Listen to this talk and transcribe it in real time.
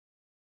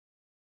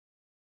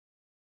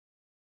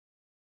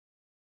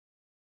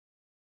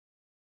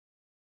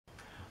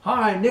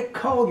Hi, Nick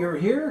Collier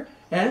here,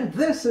 and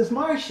this is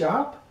my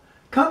shop.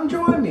 Come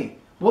join me.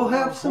 We'll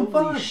have some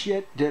fun. Holy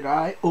shit, did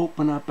I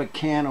open up a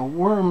can of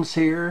worms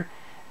here,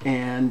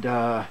 and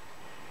I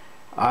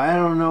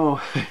don't know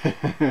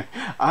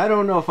I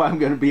don't know if I'm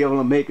going to be able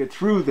to make it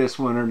through this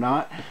one or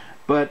not,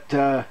 but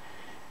you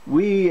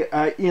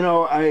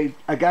know, I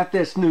got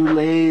this new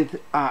lathe.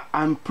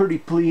 I'm pretty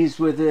pleased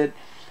with it.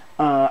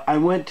 I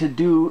went to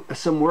do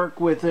some work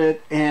with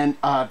it, and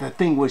the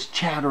thing was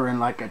chattering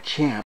like a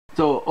champ.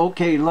 So,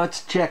 okay,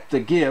 let's check the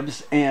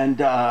gibs, and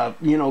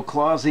you know,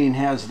 Clausine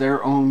has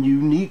their own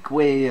unique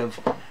way of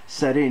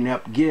setting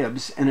up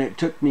gibs, and it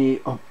took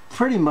me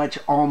pretty much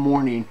all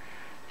morning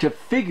to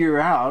figure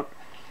out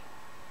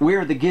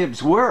where the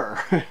gibs were,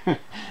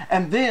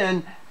 and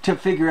then to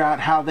figure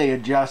out how they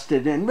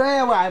adjusted, and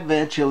well, I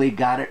eventually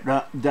got it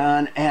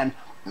done, and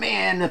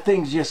man, the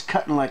thing's just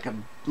cutting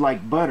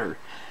like butter.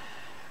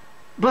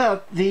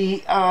 But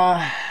the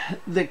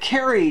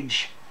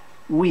carriage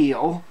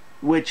wheel,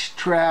 which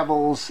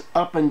travels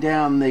up and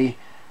down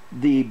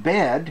the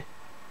bed,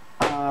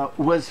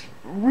 was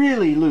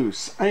really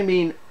loose. I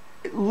mean,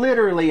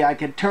 literally I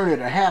could turn it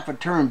a half a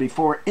turn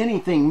before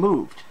anything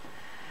moved.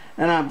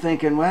 And I'm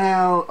thinking,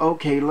 well,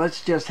 okay,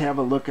 let's just have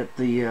a look at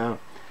the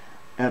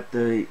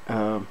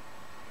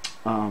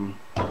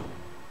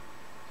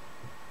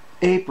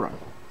apron.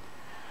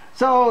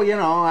 So, you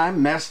know, I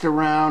messed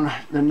around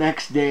the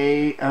next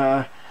day,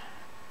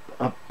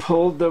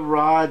 pulled the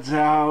rods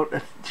out,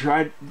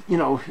 tried, you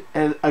know,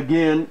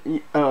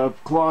 again,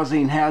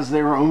 Clausine has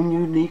their own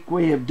unique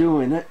way of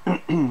doing it.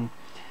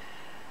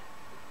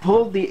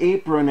 Pulled the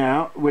apron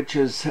out, which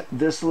is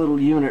this little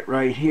unit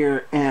right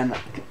here, and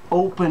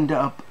opened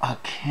up a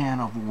can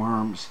of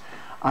worms.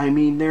 I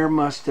mean, there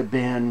must have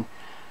been,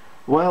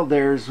 well,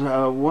 there's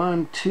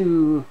 1,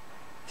 2,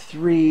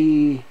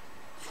 3,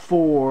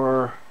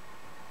 4,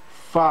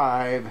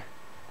 5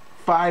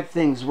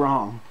 things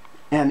wrong,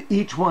 and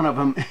each one of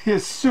them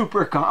is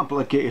super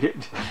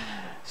complicated.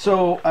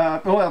 So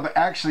well,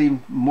 actually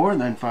more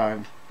than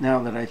 5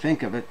 now that I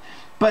think of it,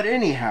 but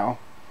anyhow,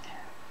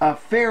 a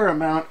fair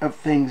amount of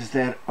things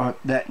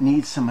that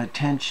need some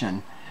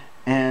attention.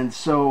 And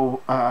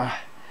so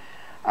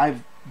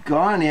I've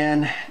gone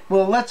in.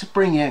 Well, let's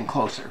bring in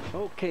closer.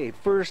 Okay,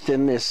 first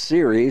in this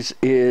series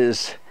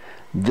is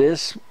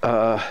this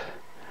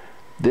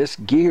this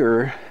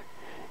gear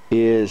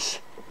is,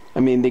 I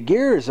mean, the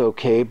gear is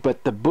okay,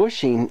 but the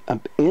bushing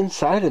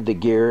inside of the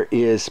gear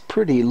is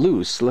pretty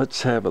loose.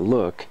 Let's have a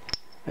look.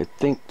 I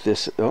think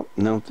this, oh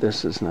no,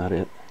 this is not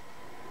it.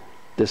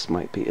 This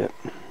might be it.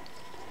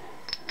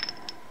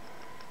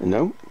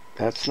 Nope,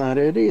 that's not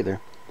it either.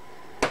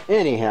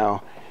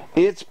 Anyhow,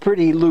 it's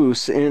pretty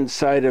loose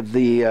inside of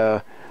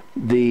the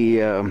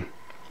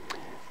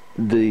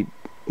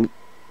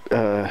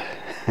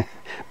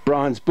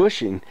bronze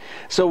bushing.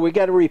 So we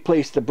got to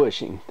replace the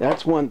bushing.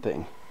 That's one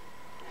thing.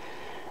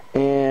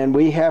 And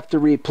we have to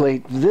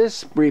replace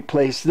this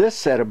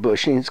set of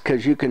bushings,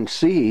 because you can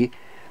see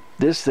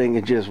this thing,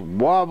 it just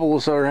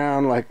wobbles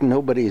around like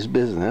nobody's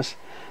business.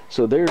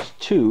 So there's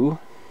 2.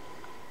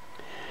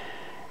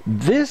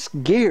 This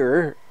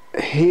gear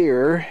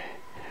here,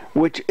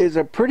 which is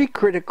a pretty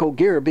critical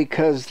gear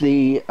because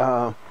the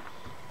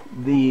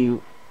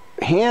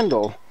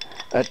handle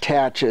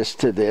attaches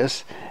to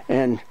this,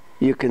 and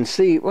you can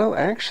see, well,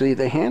 actually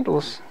the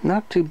handle's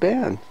not too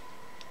bad.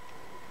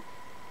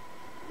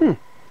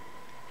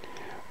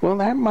 Well,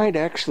 that might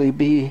actually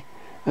be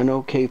an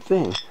okay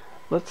thing.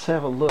 Let's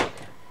have a look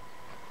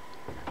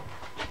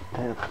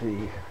at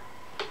the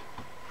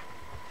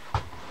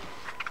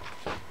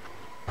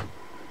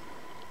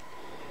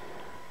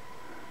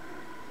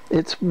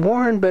it's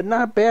worn, but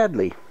not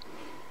badly.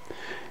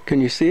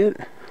 Can you see it?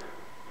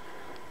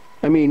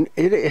 I mean,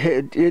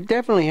 it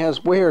definitely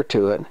has wear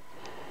to it,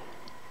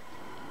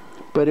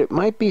 but it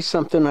might be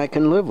something I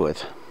can live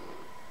with.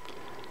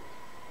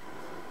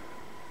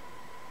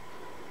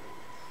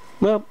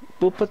 Well,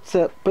 we'll put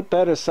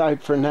that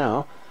aside for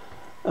now.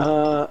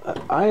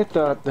 I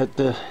thought that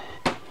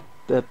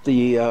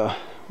the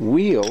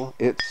wheel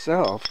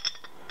itself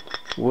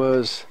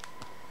was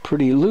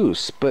pretty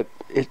loose, but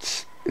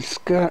it's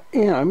got,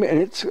 yeah, I mean,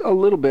 it's a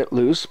little bit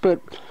loose,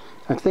 but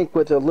I think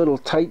with a little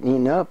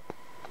tightening up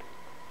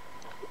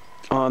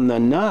on the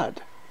nut,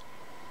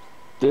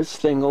 this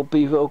thing will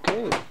be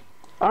okay.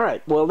 All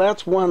right, well,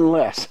 that's one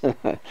less.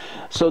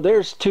 So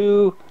there's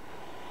 2,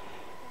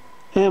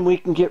 and we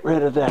can get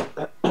rid of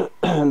that.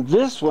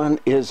 This one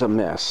is a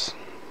mess.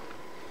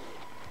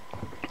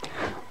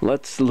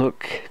 Let's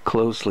look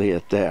closely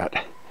at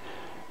that,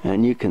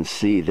 and you can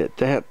see that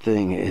that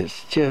thing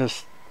is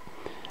just,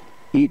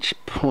 each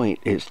point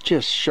is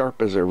just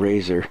sharp as a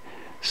razor.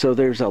 So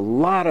there's a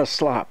lot of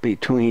slop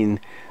between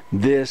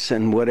this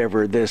and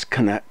whatever this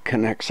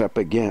connects up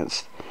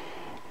against.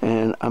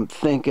 And I'm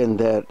thinking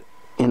that,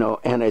 you know,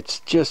 and it's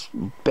just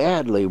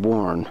badly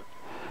worn.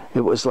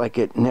 It was like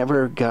it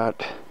never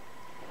got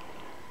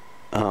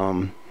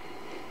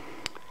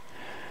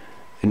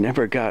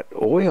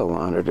oil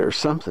on it or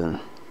something.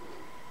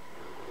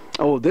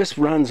 Oh, this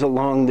runs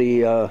along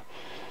the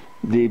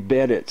the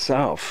bed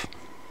itself.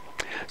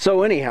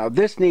 So anyhow,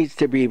 this needs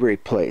to be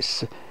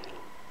replaced,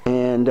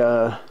 and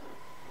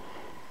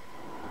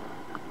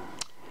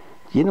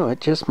you know,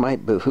 it just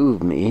might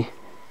behoove me.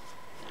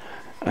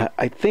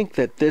 I think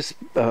that this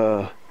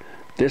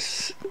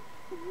this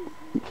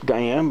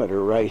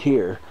diameter right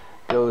here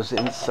goes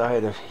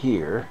inside of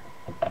here.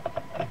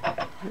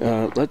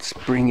 Let's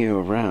bring you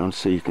around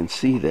so you can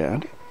see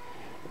that.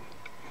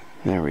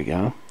 There we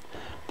go.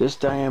 This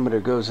diameter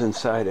goes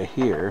inside of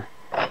here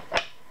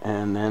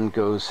and then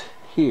goes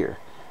here.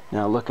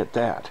 Now look at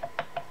that.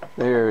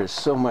 There is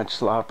so much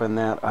slop in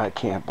that, I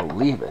can't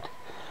believe it.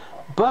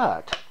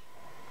 But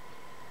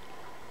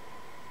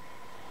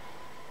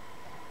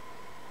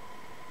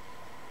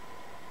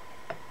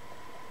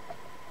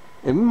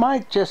we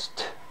might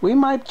just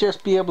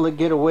be able to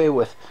get away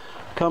with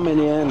coming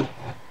in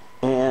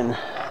and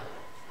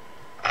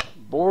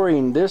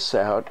boring this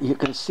out. You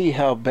can see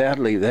how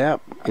badly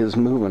that is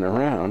moving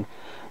around.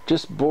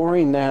 Just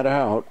boring that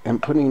out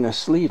and putting a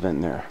sleeve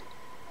in there.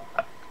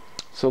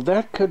 So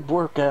that could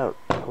work out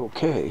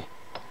okay.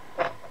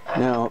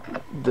 Now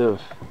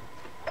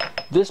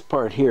this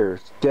part here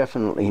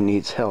definitely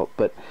needs help,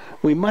 but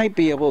we might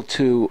be able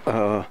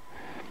to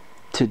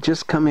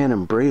just come in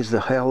and braze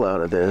the hell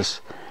out of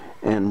this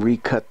and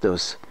recut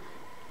those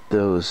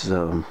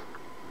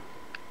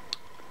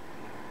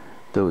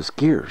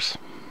gears.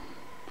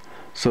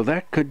 So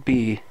that could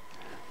be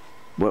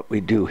what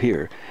we do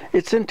here.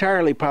 It's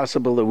entirely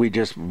possible that we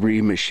just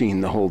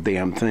remachine the whole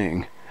damn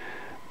thing,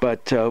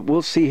 but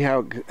we'll see how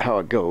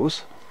it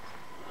goes.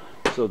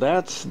 So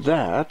that's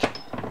that.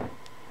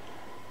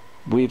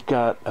 We've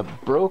got a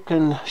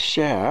broken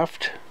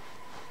shaft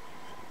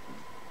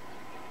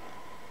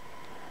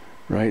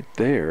right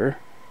there.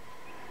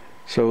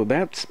 So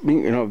that's,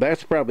 you know,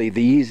 that's probably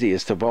the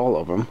easiest of all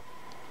of them.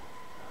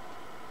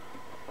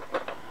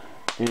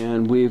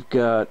 And we've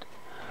got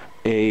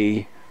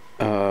a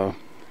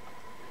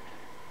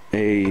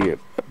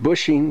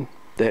bushing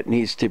that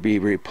needs to be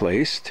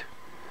replaced.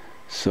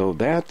 So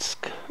that's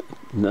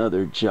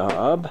another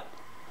job.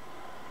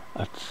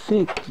 I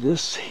think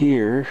this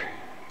here,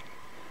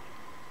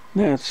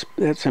 that's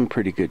in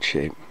pretty good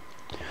shape.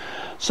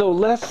 So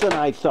less than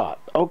I thought.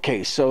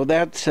 Okay, so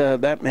that's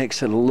that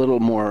makes it a little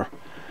more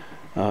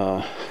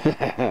a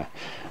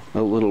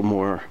little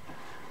more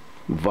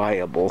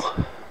viable.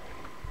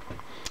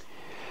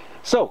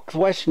 So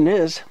question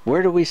is,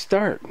 where do we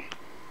start?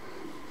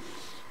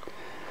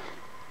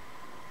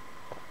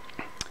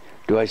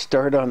 Do I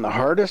start on the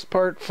hardest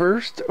part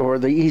first or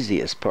the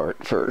easiest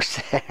part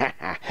first?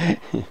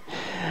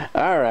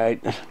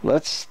 Alright,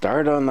 let's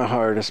start on the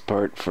hardest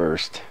part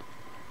first.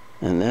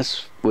 And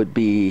this would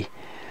be,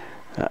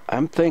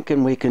 I'm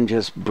thinking we can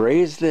just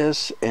braze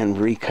this and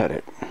recut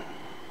it.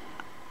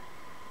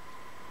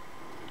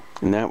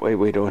 And that way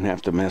we don't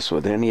have to mess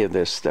with any of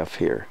this stuff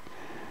here.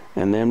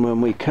 And then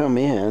when we come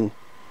in,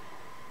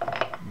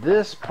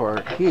 this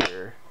part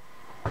here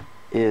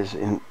is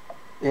in,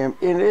 and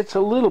it's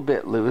a little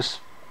bit loose,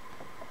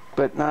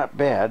 but not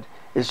bad.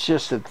 It's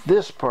just that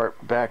this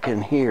part back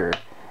in here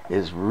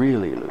is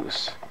really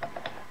loose.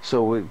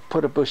 So we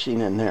put a bushing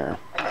in there.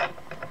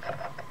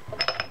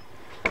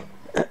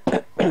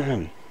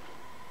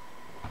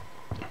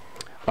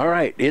 All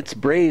right, it's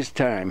braze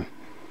time.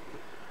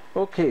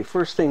 Okay,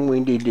 first thing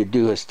we need to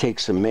do is take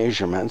some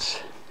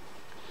measurements,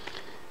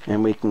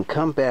 and we can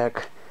come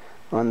back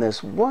on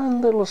this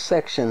one little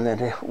section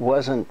that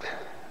wasn't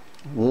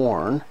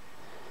worn,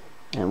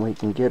 and we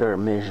can get our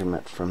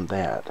measurement from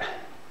that.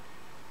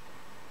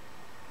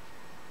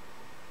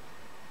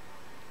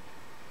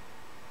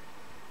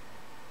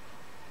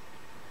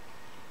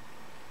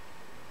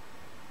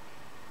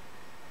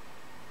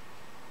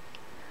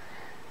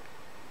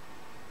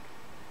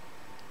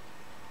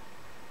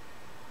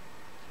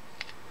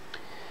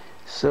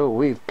 So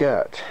we've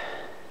got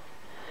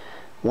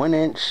 1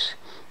 inch,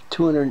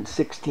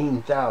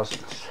 216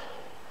 thousandths.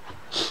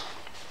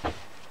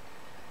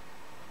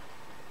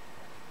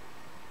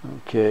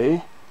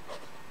 Okay,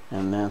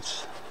 and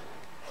that's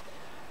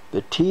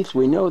the teeth.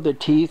 We know the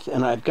teeth,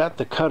 and I've got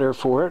the cutter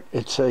for it.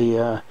 It's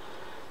a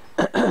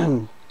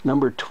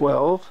number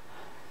 12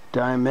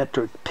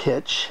 diametric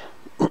pitch.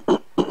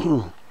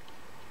 And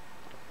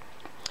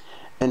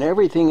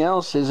everything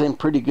else is in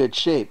pretty good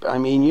shape. I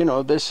mean, you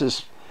know, this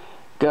is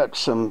got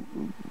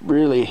some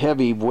really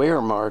heavy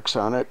wear marks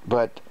on it,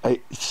 but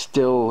it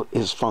still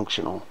is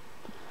functional.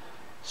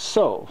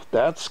 So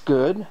that's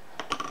good.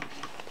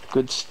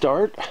 Good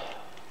start.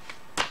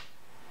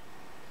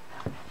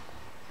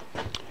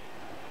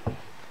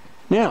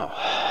 Now,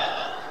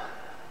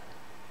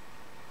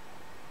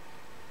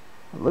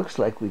 it looks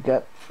like we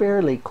got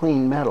fairly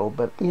clean metal,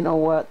 but you know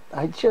what?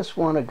 I just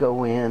want to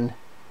go in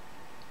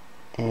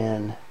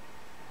and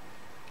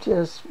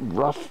just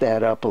rough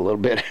that up a little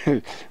bit.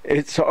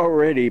 It's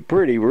already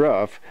pretty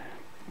rough,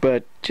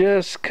 but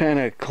just kind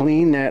of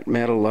clean that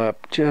metal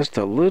up just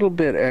a little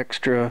bit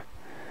extra,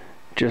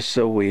 just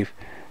so we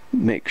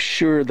make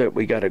sure that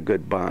we got a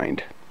good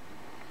bind.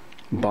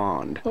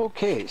 bond.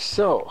 Okay,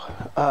 so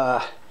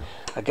I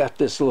got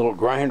this little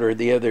grinder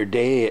the other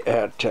day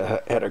at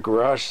a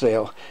garage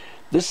sale.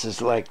 This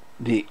is like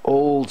the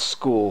old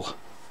school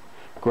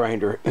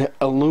grinder,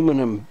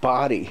 aluminum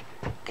body.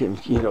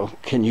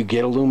 Can you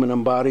get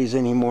aluminum bodies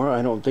anymore?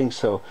 I don't think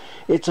so.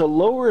 It's a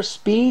lower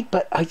speed,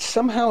 but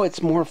somehow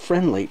it's more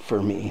friendly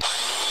for me.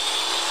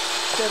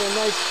 It's got a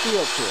nice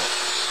feel to it.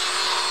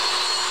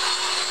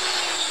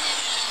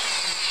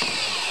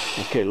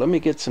 Okay, let me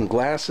get some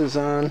glasses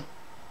on.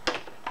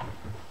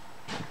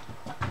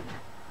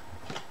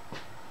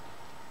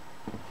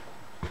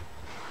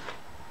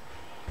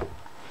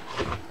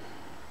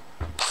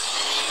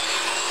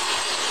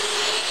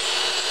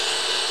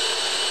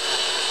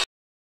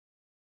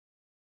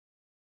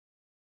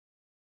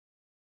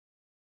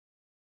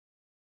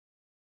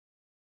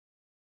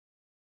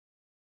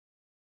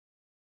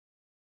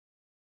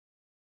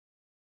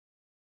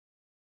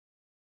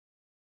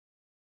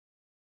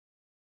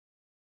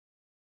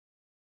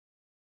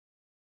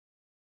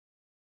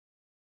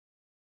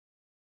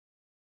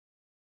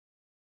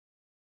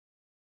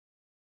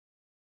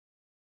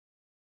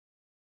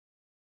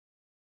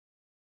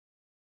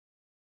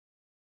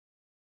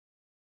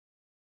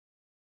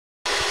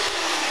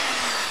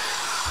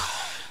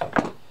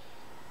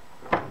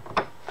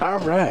 All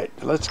right,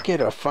 let's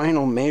get a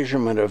final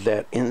measurement of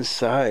that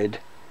inside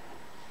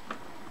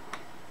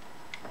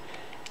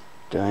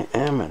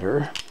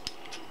diameter.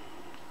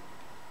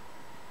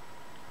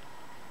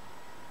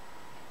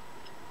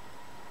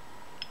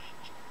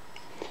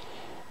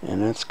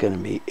 And that's going to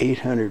be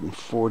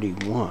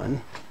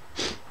 841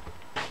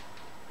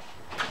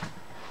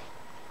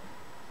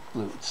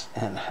 flutes.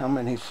 And how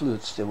many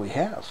flutes do we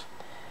have?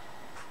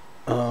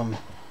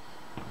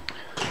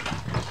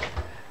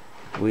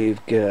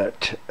 We've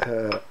got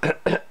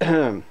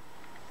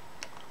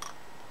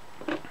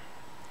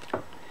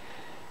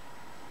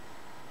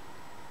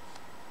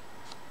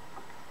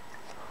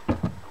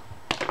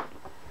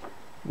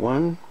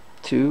 1,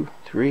 2,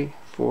 3,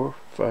 4,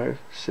 5,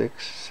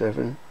 6,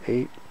 7,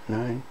 8,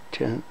 9,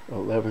 10,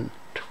 11,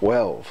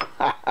 12.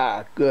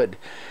 Haha, good.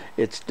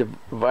 It's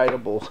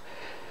dividable.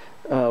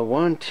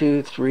 1,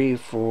 2, 3,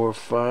 4,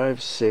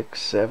 5,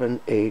 6, 7,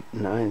 8,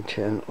 9,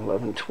 10,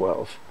 11,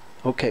 12.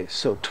 Okay,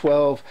 so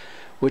 12,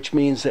 which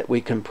means that we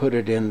can put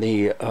it in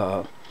the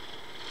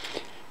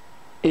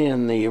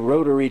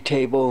rotary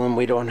table and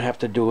we don't have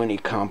to do any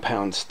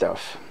compound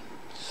stuff.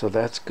 So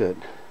that's good.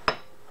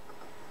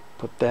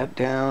 Put that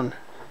down.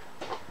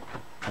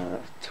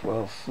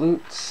 12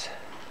 flutes.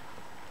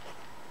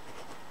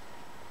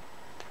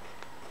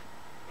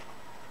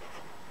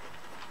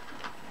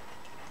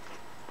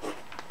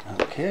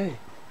 Okay.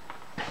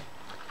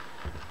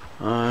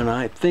 And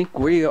I think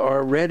we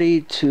are ready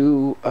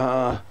to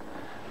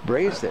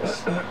braise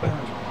this.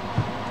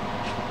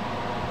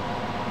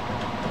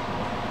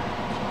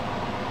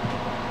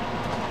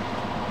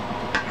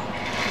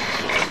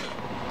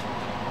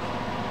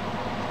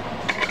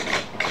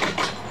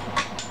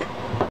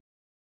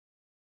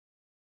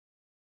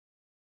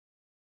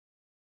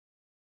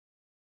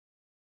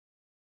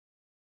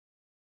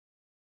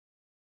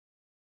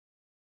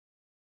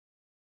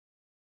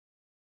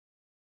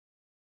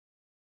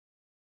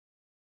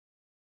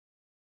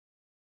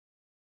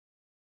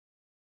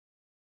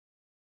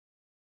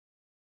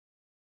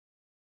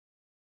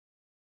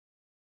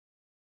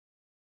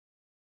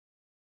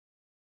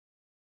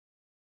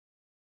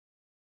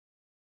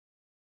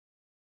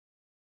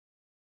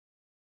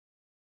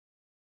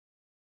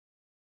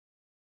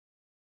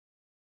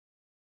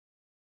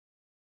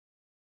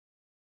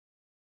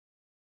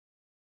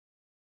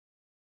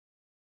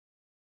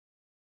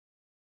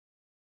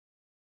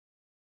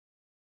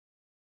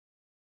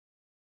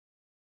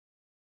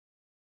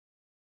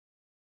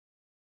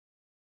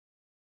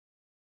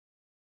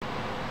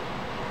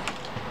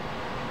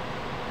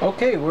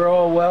 Okay, we're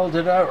all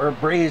welded up or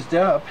brazed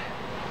up.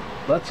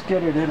 Let's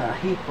get it in a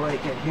heat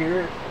blanket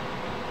here.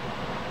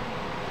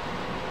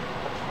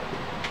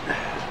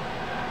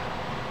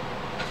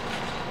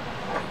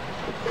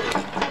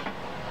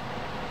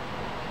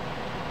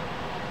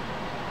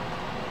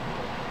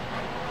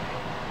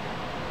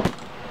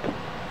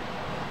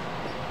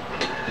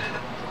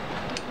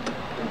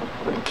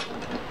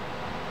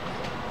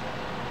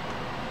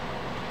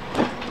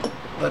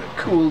 Let it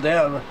cool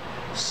down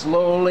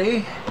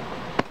slowly.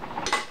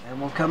 And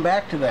we'll come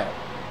back to that.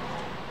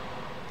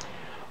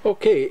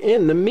 Okay,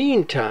 in the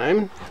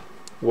meantime,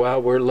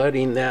 while we're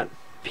letting that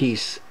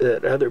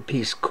other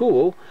piece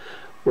cool,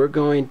 we're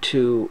going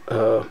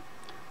to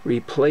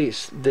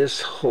replace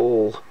this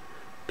whole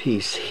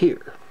piece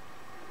here.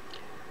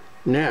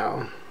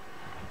 Now,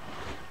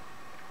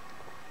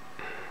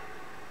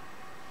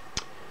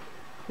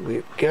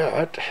 we've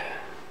got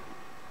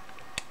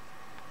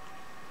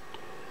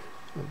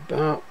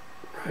about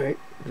right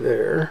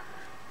there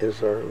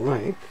is our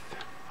length.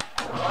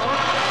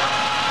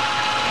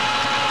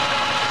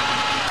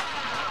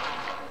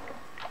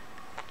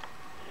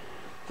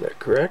 Is that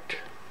correct?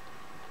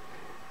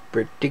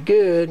 Pretty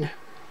good.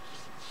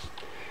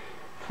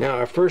 Now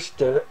our first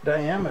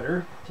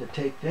diameter to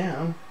take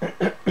down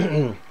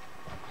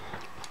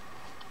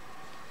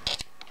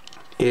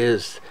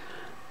is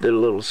the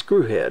little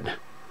screw head,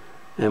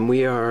 and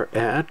we are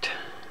at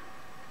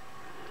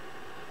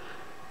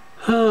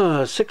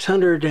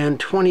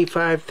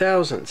 625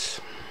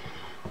 thousandths.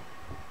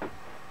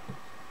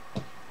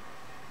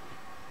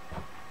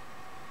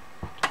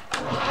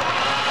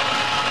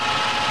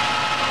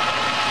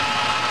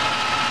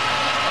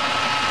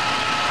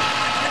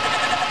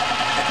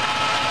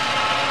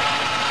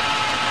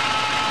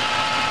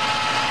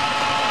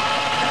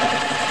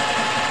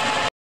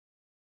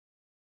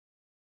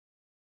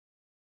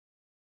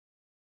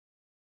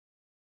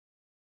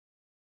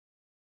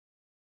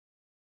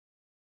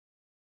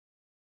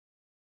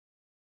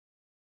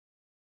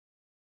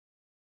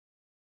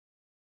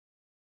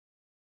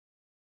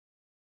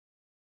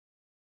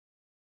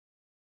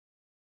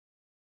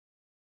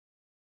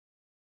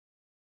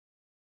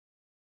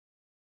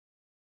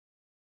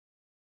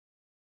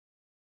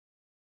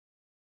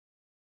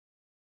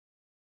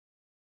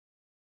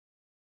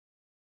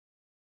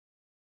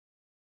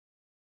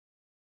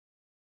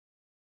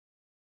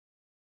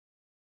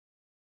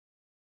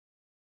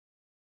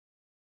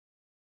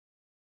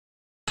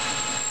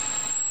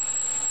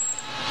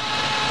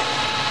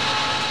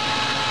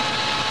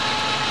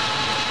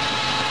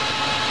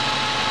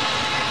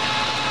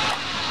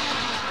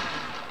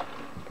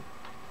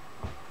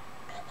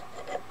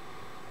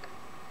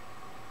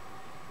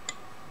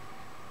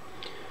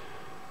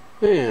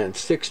 And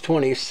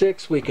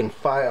 626, we can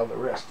file the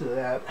rest of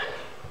that.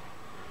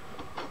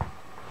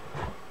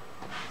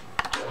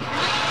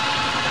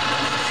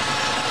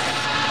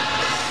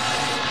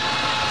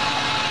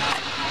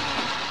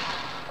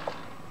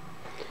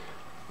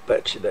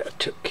 Bet you that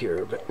took care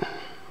of it.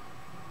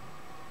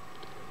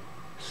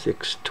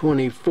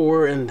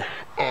 624 and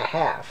a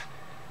half.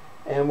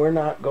 And we're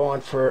not going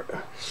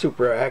for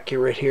super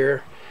accurate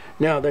here.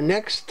 Now the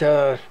next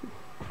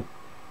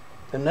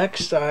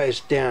size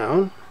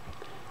down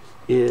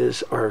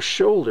is our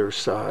shoulder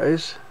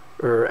size,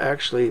 or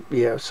actually,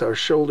 yes, our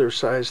shoulder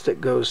size that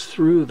goes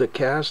through the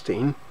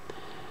casting,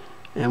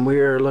 and we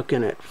are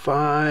looking at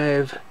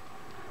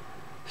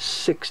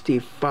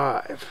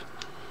 565.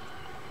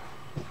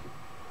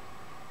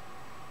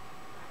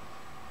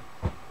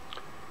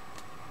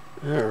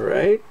 All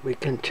right, we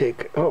can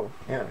take, oh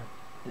yeah,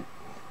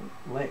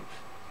 length.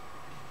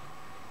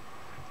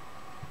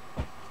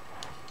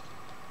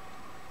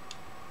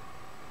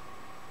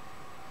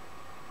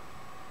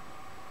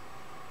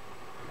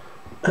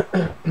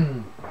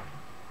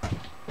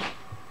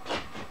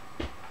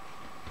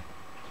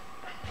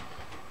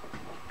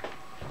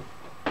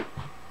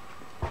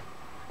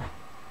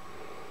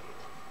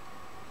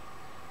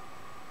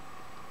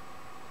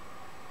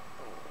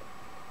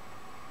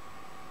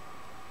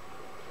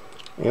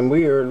 And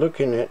we are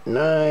looking at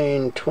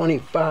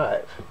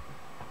 925.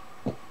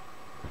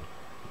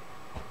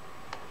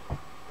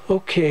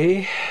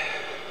 Okay,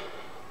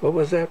 what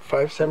was that,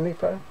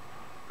 575?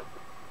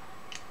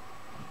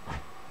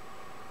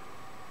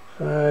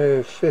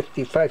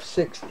 550,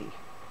 560.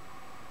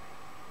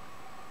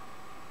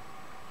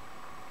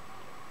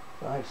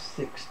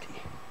 560.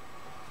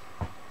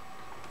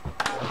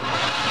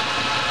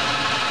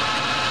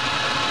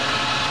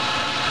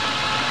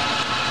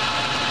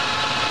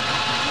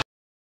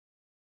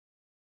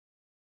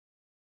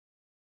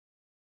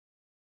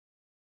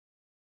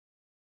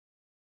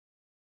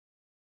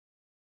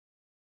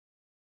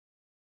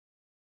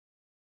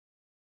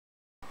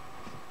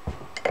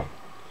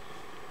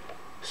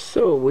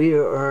 So we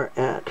are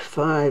at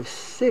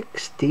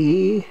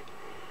 560.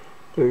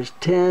 There's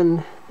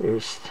 10.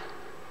 There's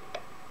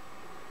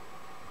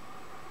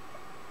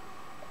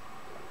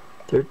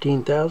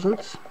 13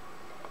 thousandths.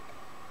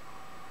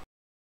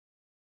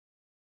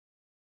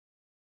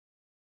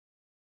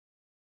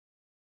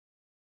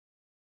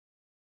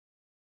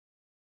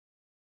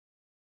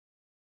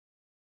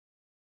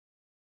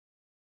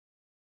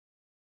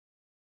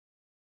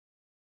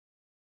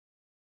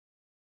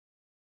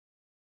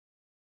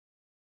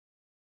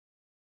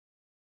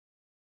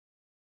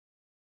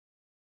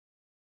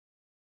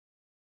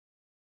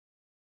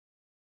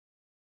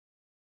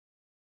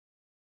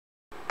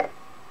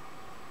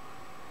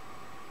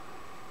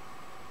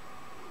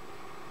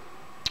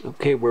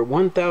 Okay, we're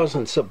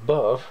 1/1000ths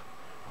above.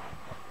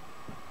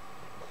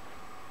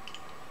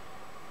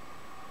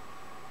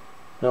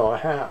 No, a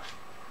half.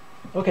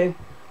 Okay, a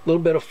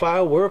little bit of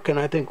file work and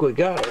I think we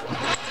got it.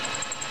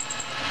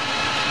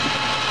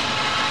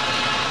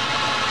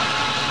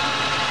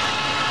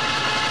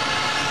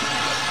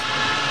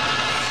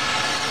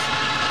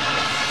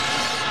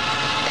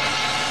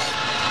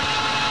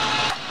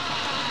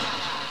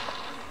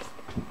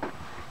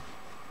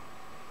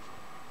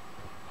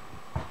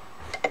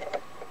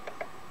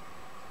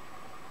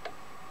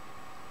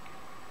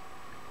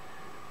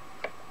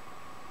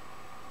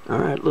 All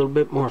right, a little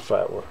bit more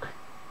firework.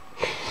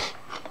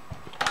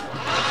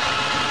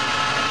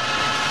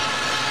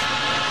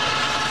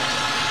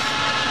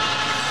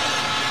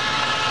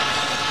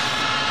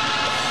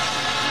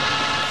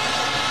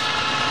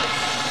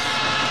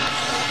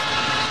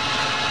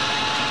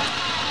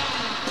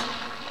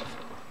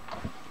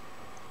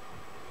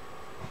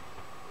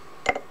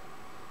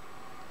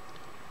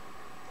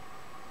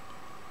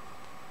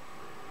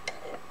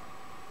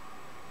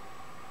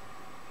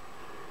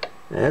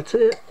 That's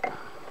it.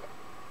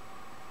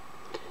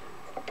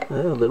 A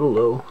little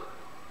low.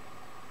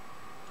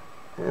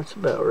 That's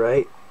about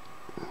right.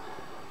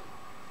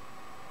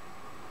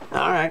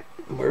 Alright,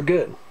 we're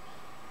good.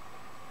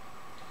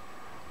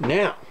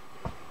 Now,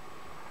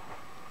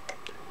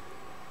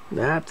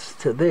 that's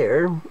to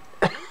there.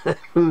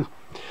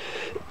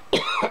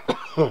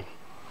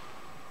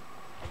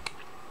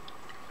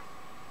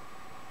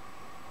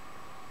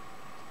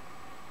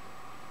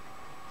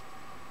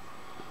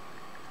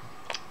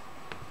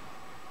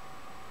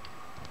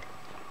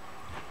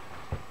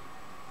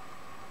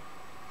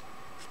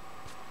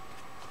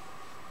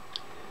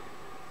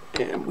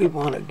 And we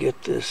want to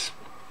get this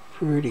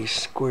pretty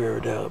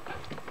squared up.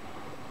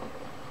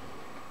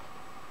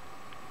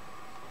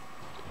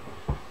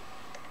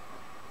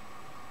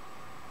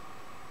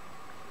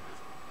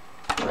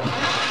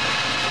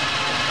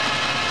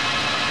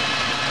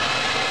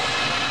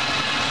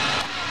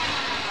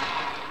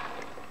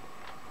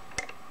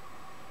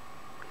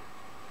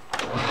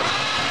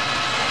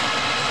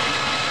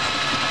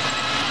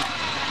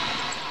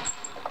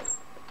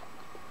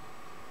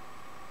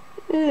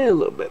 A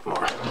little bit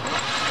more.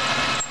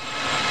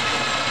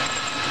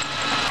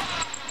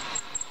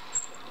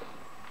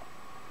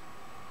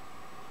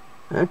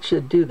 That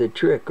should do the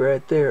trick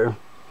right there.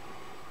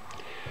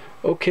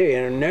 Okay,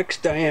 and our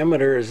next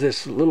diameter is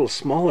this little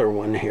smaller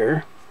one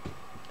here.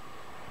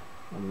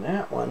 And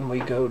that one we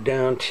go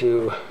down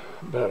to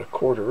about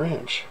 1/4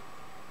 inch.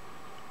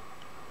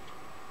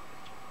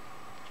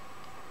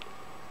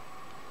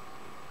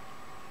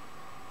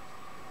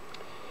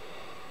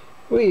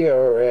 We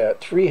are at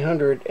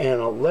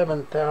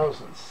 311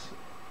 thousandths.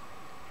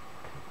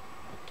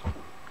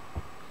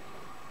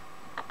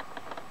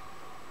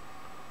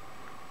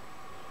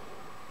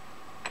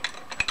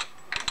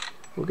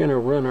 We're going to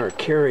run our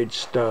carriage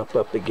stop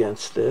up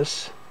against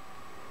this.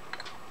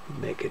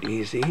 Make it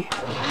easy.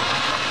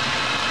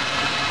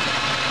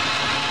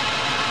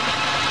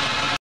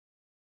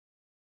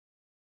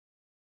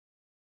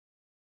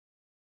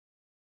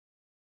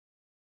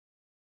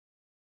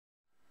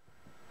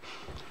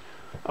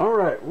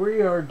 Alright,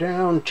 we are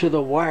down to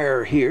the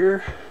wire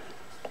here.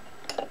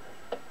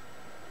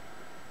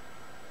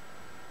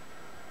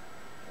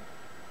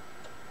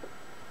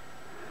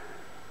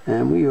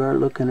 And we are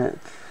looking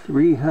at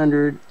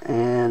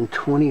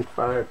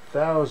 325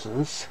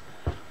 thousandths.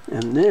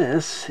 And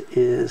this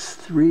is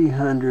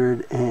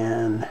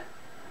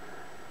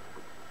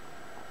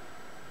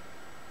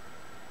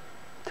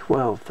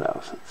 312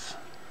 thousandths.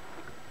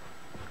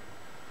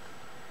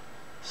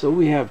 So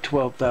we have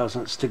 12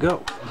 thousandths to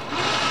go.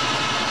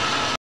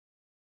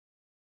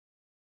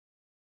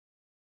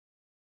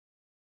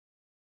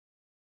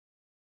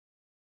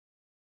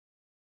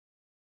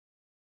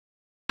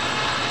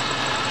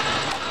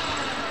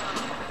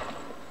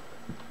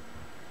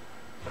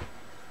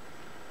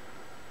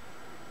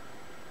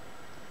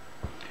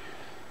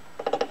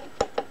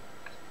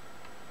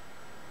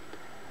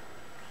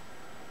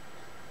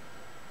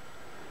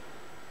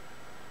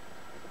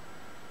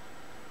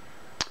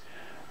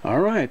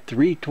 Alright,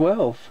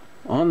 312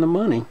 on the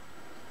money.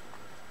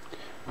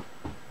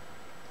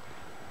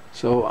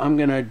 So I'm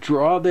going to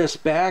draw this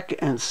back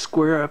and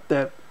square up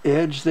that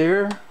edge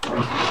there.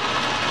 That's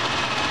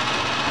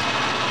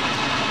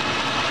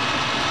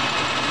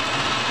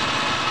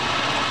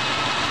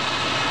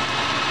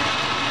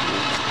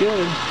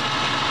good.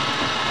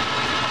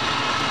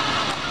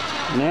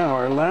 Now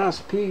our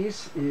last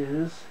piece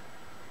is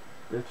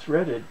the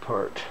threaded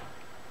part.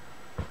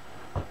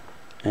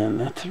 And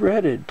the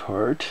threaded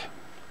part,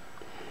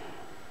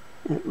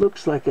 it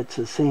looks like it's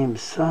the same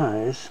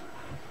size.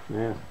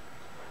 Yeah.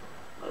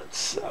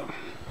 Let's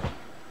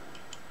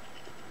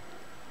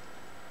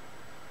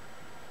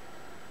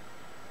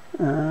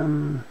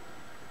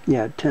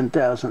yeah, 10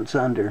 thousandths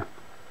under.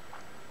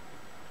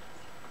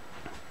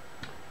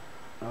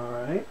 All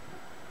right.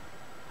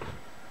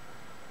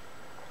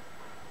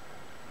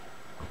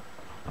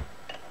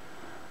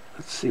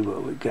 Let's see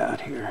what we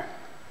got here.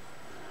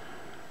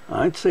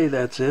 I'd say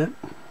that's it.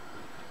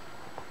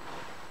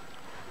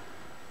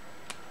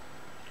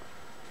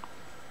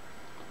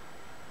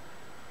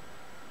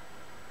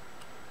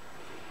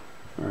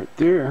 Right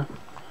there.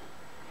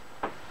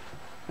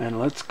 And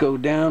let's go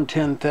down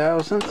 10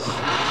 thousandths.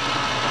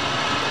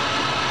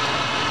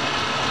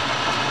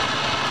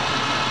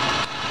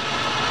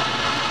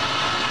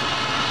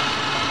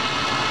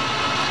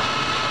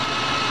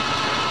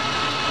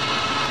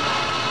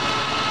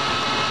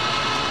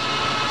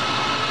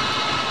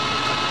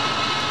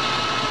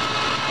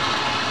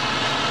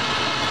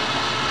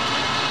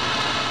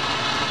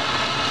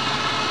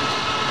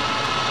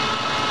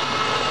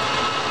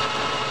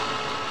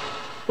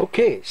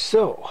 Okay,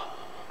 so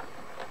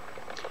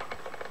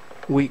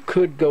we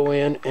could go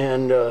in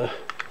and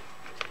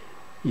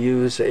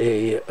use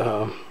a,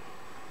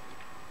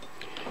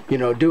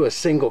 do a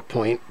single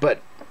point,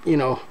 but,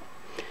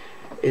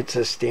 it's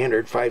a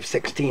standard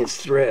 5/16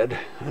 thread.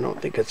 I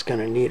don't think it's going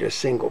to need a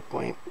single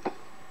point.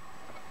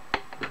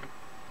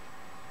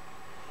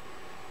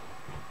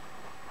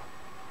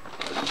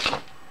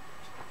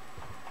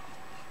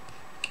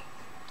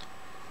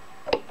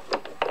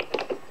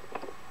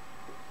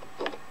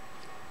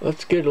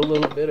 Let's get a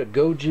little bit of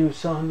go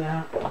juice on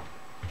that.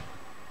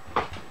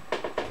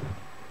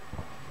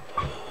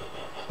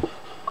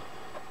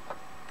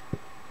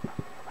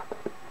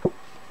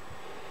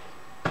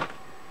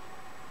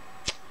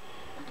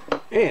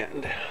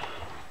 And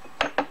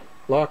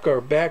lock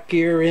our back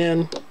gear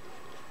in.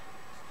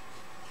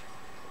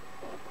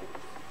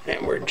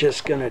 And we're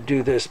just going to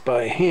do this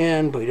by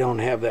hand. We don't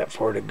have that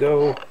far to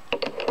go.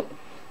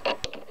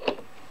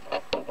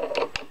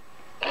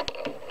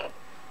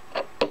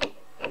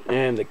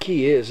 And the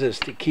key is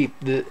to keep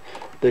the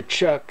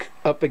chuck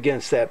up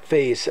against that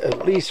face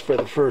at least for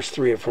the first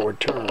 3 or 4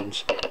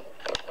 turns.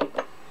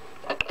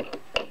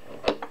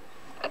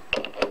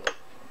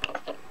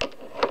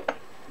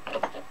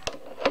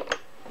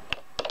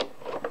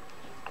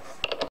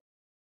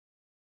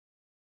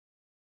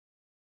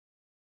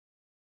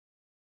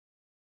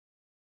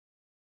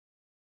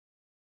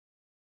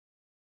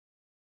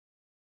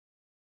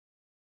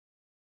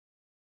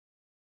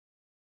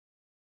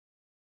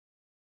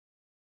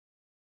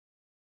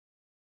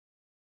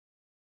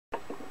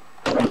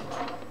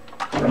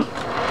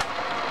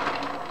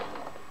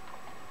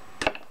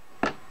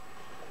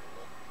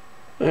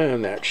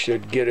 And that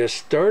should get us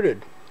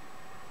started.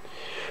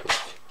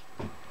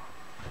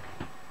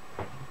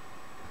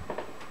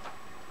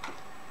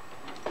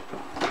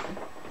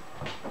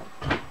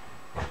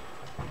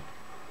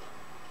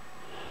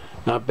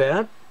 Not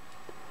bad.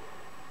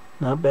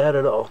 Not bad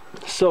at all.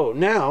 So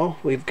now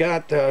we've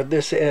got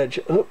this edge.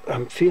 Oh,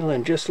 I'm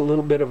feeling just a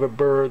little bit of a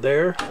burr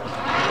there.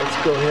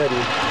 Let's go ahead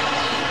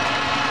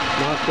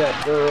and knock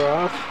that burr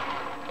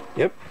off.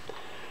 Yep.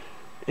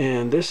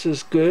 And this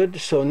is good.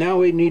 So now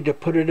we need to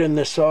put it in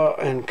the saw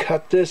and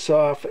cut this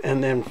off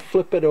and then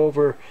flip it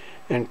over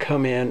and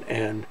come in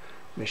and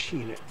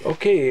machine it.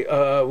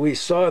 Okay, we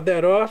sawed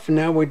that off.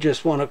 Now we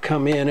just want to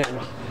come in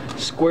and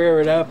square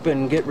it up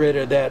and get rid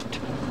of that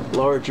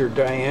larger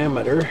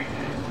diameter.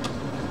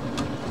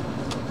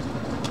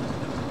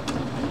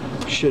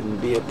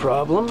 Shouldn't be a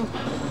problem.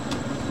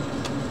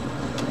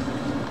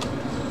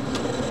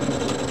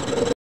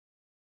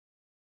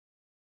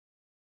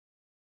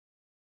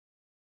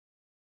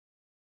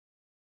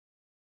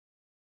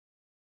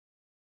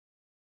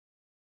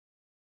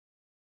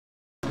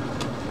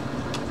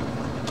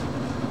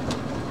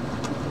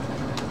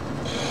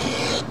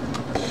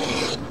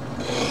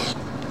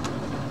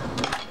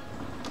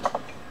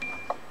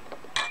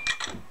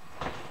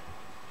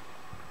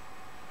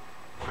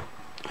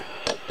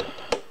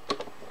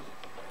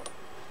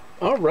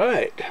 All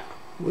right,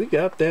 we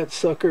got that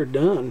sucker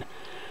done.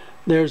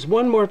 There's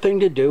one more thing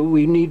to do.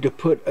 We need to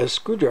put a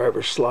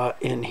screwdriver slot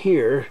in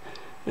here,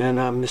 and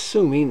I'm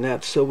assuming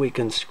that's so we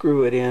can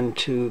screw it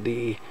into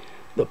the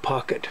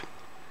pocket.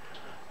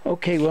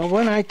 Okay, well,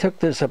 when I took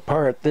this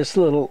apart, this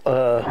little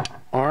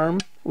arm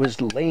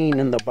was laying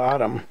in the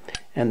bottom,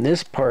 and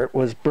this part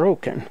was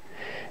broken.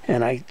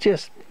 And I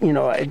just,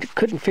 I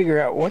couldn't figure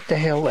out what the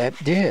hell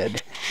that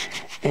did.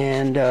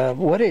 And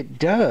what it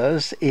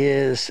does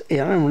is, I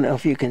don't know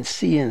if you can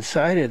see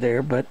inside of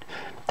there, but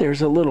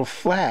there's a little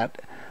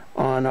flat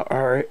on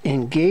our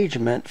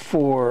engagement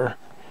for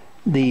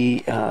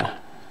the,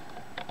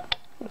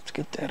 let's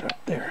get that up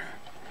there,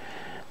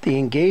 the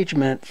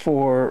engagement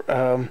for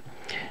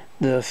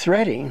the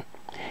threading.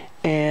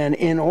 And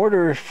in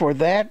order for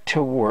that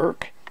to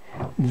work,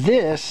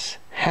 this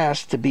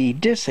has to be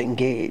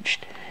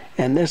disengaged.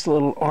 And this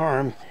little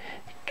arm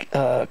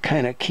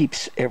kind of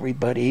keeps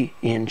everybody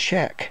in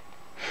check.